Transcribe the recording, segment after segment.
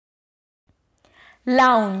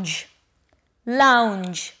lounge,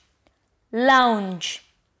 lounge, lounge.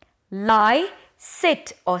 Lie,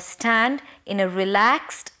 sit or stand in a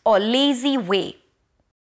relaxed or lazy way.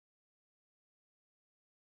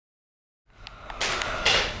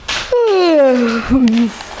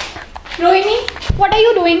 Rohini, what are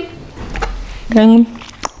you doing?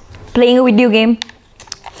 Playing a video game.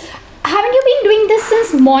 Haven't you been doing this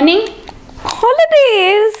since morning?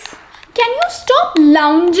 Holidays. Can you stop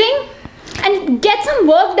lounging and get some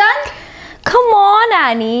work done? Come on,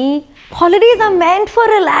 Annie. Holidays are meant for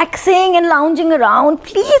relaxing and lounging around.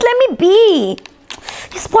 Please let me be.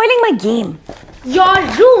 You're spoiling my game. Your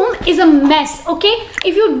room is a mess, okay?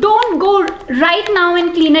 If you don't go right now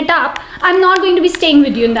and clean it up, I'm not going to be staying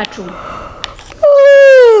with you in that room.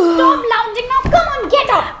 Stop lounging now. Come on, get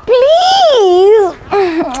up. Please.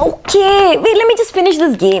 Okay. Wait, let me just finish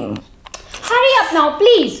this game. Hurry up now,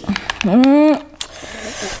 please.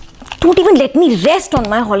 Don't even let me rest on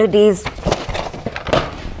my holidays.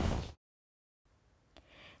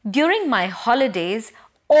 During my holidays,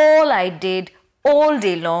 all I did all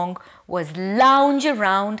day long was lounge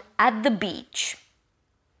around at the beach.